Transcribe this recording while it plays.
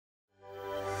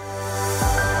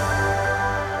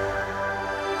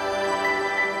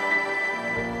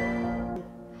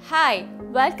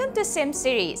Welcome to CIME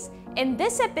series. In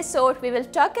this episode, we will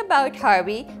talk about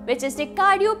Harvey, which is the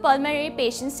Cardiopulmonary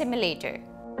Patient Simulator.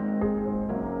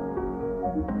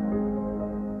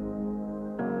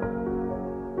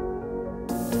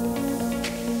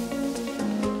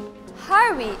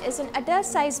 Harvey is an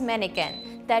adult-sized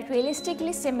mannequin that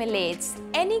realistically simulates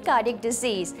any cardiac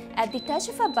disease at the touch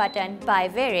of a button by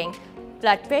varying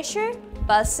blood pressure,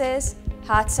 pulses,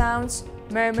 heart sounds,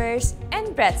 murmurs,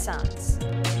 and breath sounds.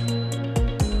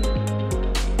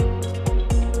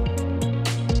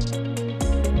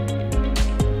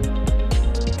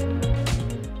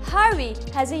 Harvey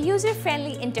has a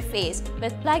user-friendly interface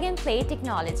with plug-and-play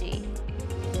technology.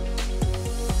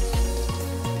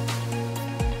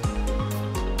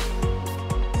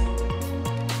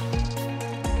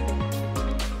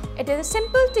 It is a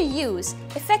simple-to-use,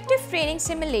 effective training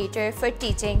simulator for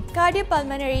teaching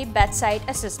cardiopulmonary bedside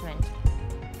assessment.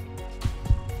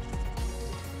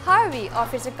 Harvey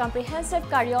offers a comprehensive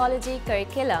cardiology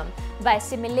curriculum by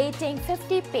simulating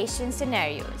 50 patient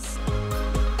scenarios.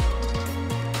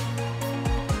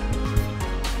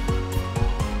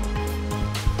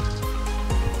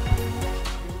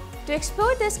 To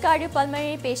explore this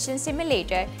Cardiopulmonary Patient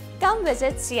Simulator, come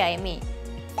visit CIME.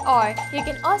 Or you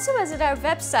can also visit our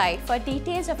website for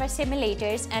details of our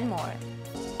simulators and more.